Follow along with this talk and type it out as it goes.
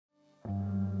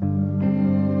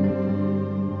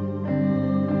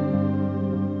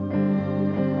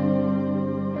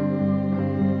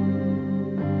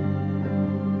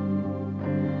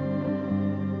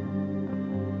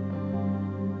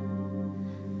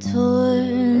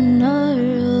Torn are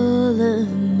all of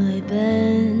my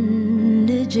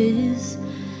bandages,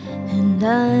 and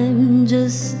I'm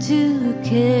just too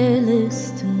careless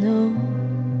to know.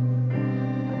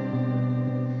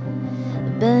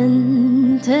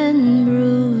 Bent and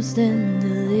bruised and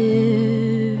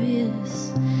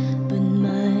delirious, but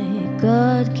my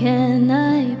God, can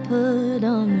I put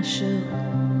on a show?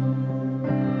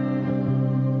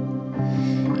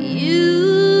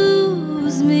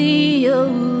 Use me,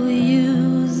 oh,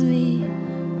 use me.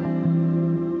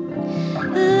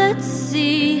 Let's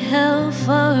see how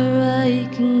far I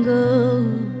can go.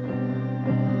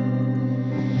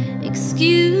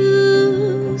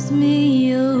 Excuse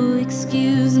me, oh,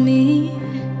 excuse me.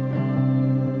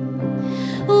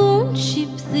 Won't you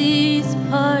please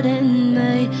pardon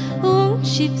me? Won't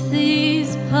you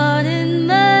please pardon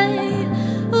me?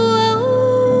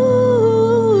 Woes,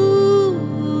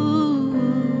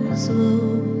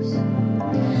 woes,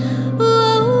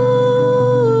 woes,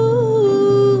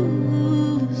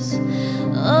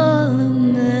 all of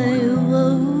my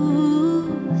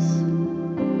woes.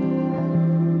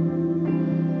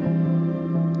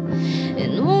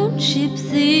 And won't you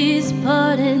please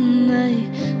pardon me?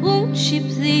 Won't you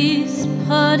please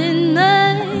pardon me?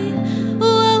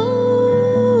 Woes,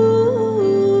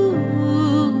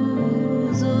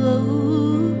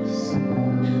 woes,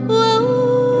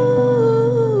 woes,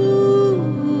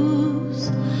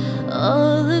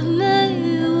 all of my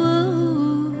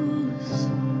woes.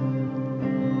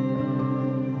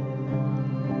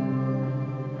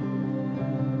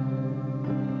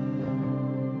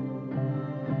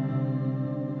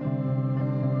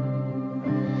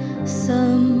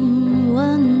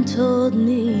 Someone told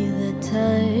me that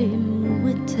time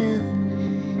would tell.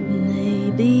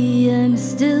 Maybe I'm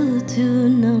still too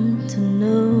numb to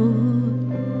know.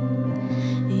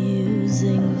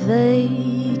 Using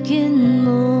vacant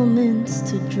moments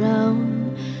to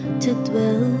drown, to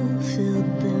dwell,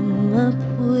 filled them up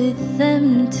with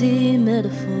empty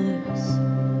metaphors.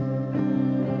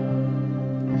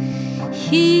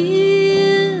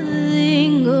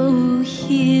 Healing, oh,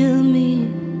 heal me.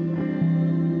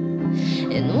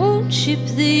 And won't you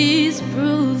please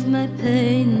prove my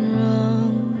pain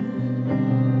wrong?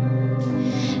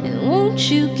 And won't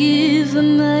you give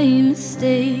my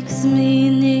mistakes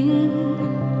meaning?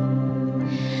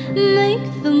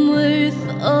 Make them worth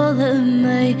all of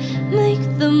my, make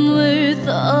them worth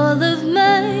all of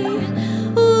my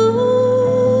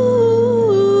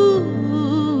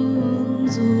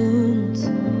wounds, wounds,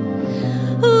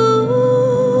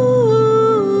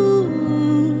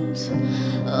 wounds,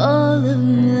 all of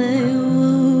my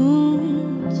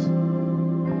wounds.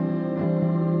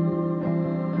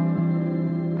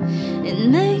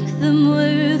 And make them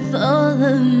worth all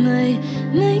of my,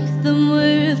 make them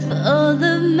worth all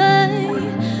of my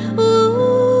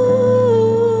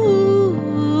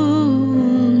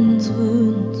wounds,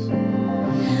 wounds,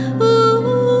 wounds,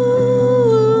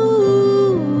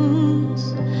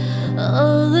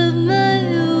 all of my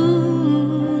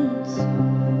wounds.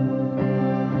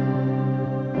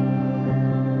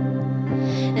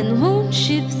 And won't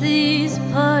you please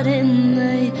pardon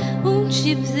me? Won't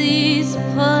you please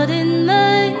pardon me?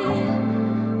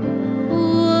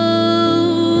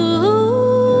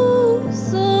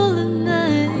 Woes, all of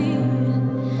my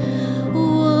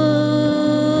woes,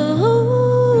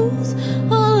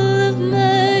 all of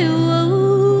my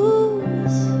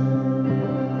woes.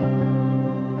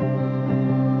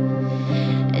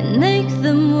 And make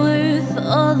them worth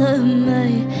all of my,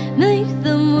 make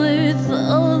them worth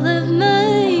all of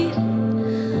my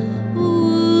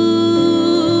wounds,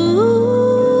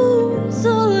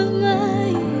 all of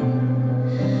my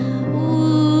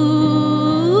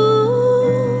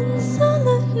wounds, all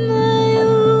of my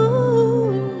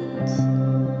wounds.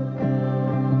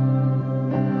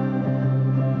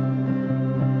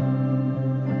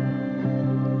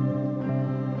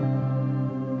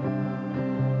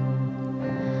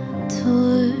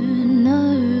 Torn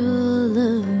are all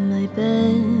of my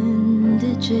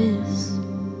bandages.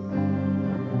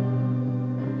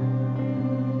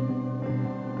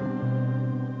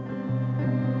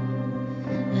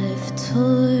 I've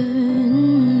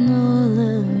torn all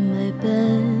of my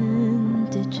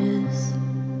bandages.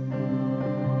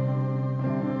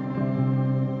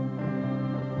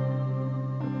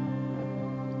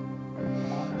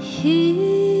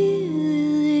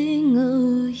 Healing,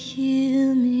 oh,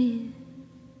 heal me.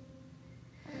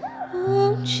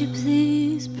 Won't you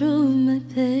please prove my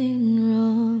pain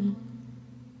wrong?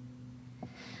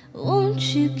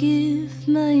 Won't you give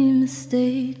my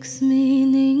mistakes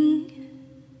meaning?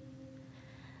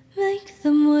 Make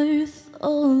them worth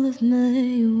all of my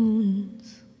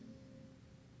wounds.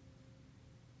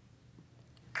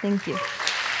 Thank you.